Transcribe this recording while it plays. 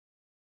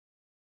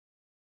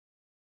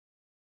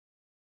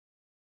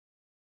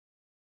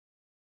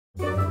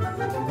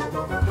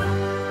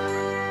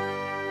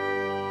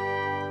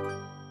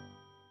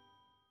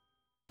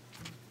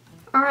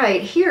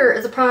Alright, here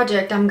is a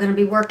project I'm going to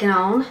be working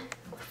on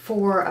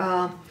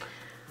for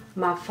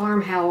my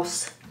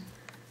farmhouse.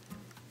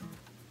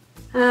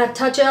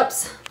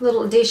 Touch-ups,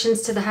 little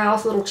additions to the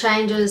house, little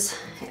changes.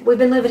 We've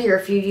been living here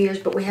a few years,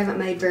 but we haven't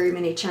made very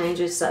many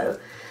changes, so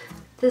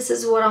this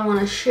is what I want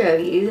to show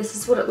you. This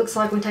is what it looks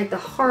like when we take the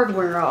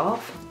hardware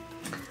off.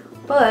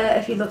 But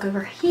if you look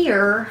over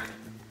here,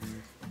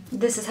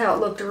 this is how it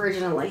looked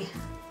originally.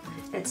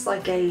 It's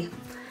like a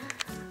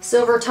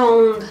silver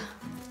toned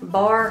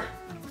bar,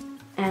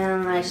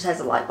 and it just has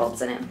the light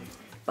bulbs in it.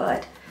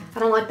 But I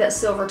don't like that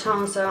silver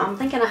tone, so I'm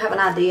thinking I have an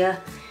idea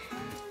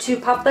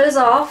to pop those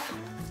off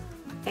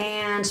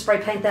and spray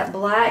paint that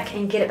black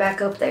and get it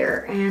back up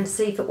there and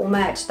see if it will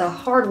match the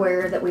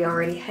hardware that we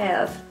already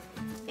have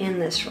in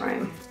this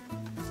room.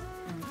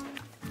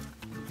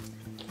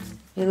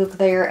 You look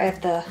there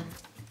at the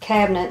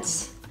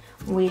cabinets,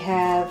 we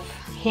have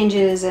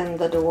hinges and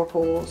the door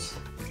pulls.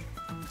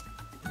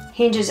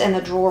 Hinges and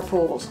the drawer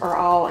pulls are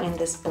all in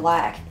this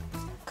black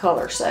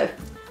color, so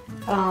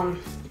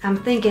I'm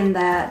thinking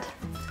that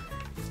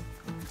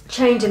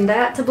changing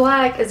that to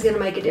black is going to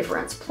make a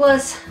difference.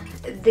 Plus,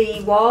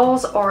 the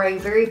walls are a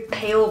very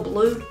pale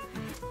blue,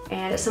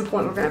 and at some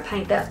point we're going to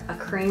paint that a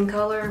cream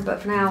color,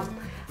 but for now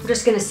I'm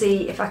just going to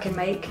see if I can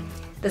make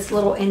this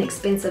little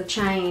inexpensive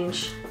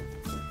change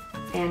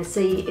and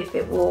see if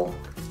it will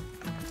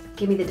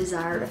give me the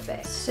desired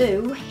effect.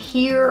 So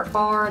here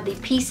are the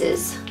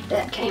pieces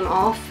that came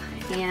off,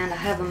 and I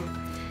have them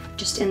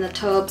just in the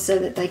tub so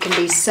that they can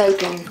be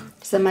soaking.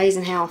 It's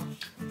amazing how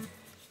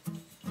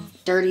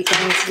dirty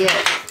things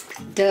get.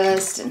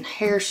 Dust and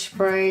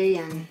hairspray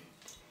and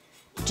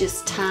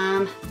just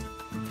time.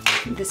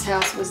 This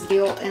house was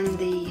built in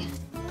the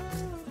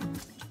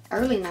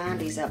early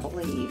 90s, I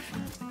believe.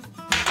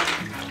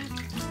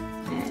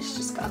 And it's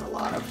just got a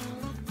lot of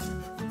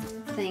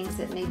things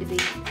that need to be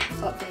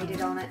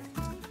updated on it.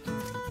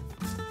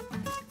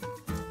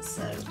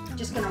 So,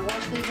 just gonna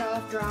wash these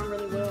off, dry them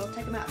really well,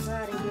 take them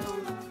outside and give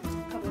them a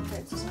couple of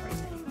coats of spray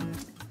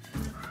paint.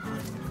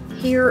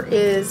 Here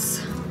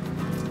is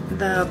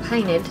the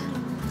painted.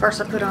 First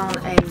I put on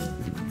a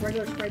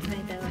regular spray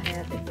paint that I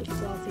have. It was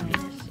glossy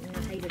finish and I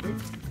hated it.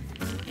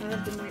 My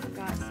husband went and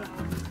got some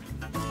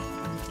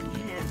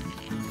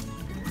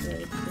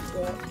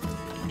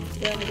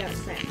we only got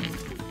satin.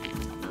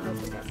 My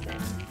husband got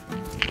satin.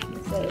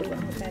 So I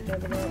went back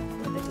over there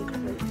with a good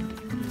coat,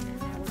 and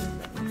now we're just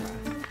letting them dry.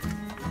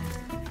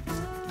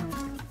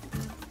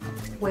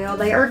 Well,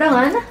 they are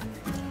done,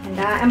 and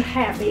I am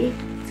happy.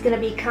 It's going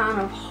to be kind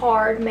of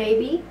hard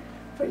maybe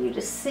for you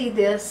to see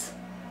this.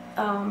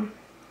 So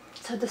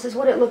this is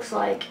what it looks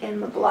like in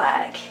the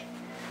black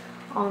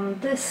on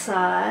this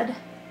side,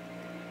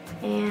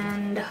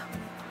 and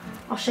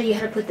I'll show you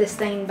how to put this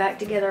thing back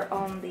together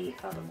on the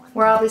other one.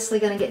 We're obviously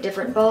going to get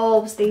different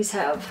bulbs. These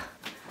have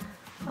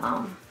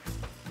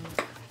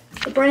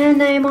the brand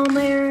name on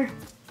there.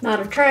 Not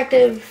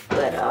attractive,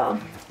 but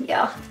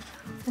yeah,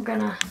 we're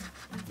gonna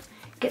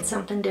get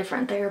something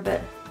different there,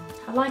 but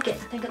I like it.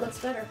 I think it looks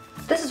better.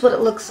 This is what it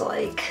looks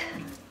like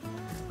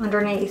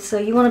underneath. So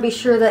you want to be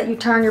sure that you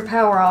turn your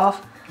power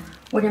off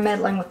when you're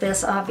meddling with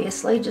this,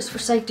 obviously, just for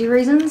safety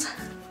reasons.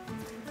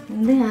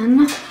 And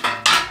then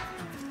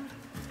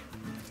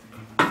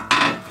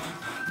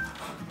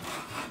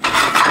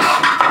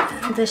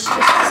this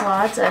just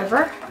slides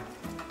over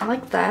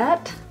like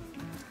that.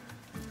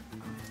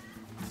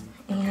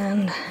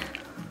 And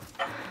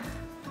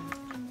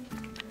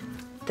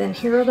then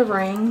here are the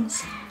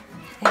rings,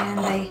 and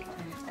they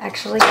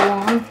actually go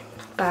on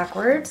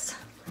backwards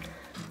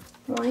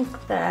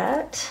like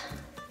that.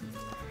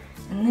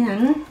 And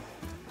then,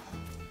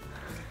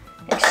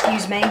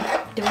 excuse me,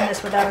 doing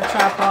this without a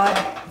tripod.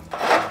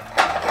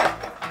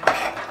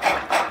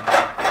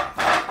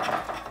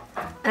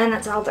 And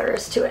that's all there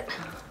is to it.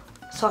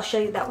 So I'll show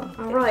you that one.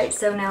 Alright,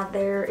 so now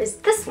there is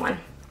this one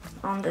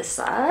on this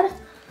side.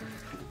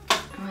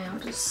 I'll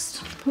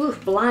just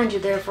blind you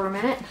there for a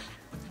minute.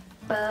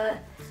 But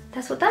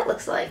that's what that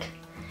looks like.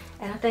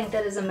 And I think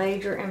that is a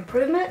major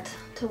improvement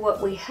to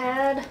what we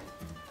had.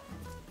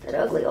 That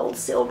ugly old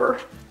silver.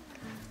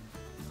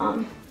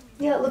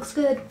 Yeah, it looks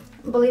good.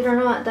 Believe it or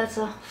not, that's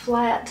a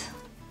flat.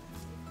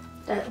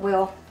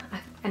 Well,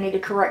 I need to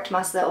correct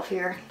myself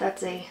here.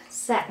 That's a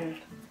satin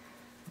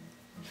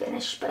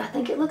finish, but I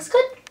think it looks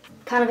good.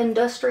 Kind of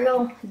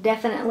industrial.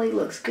 Definitely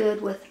looks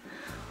good with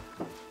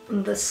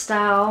the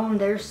style.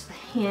 There's the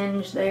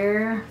hinge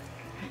there,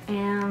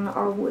 and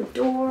our wood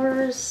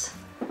doors,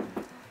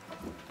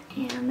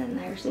 and then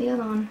there's the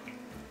other one.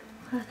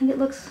 I think it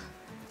looks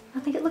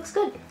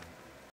good.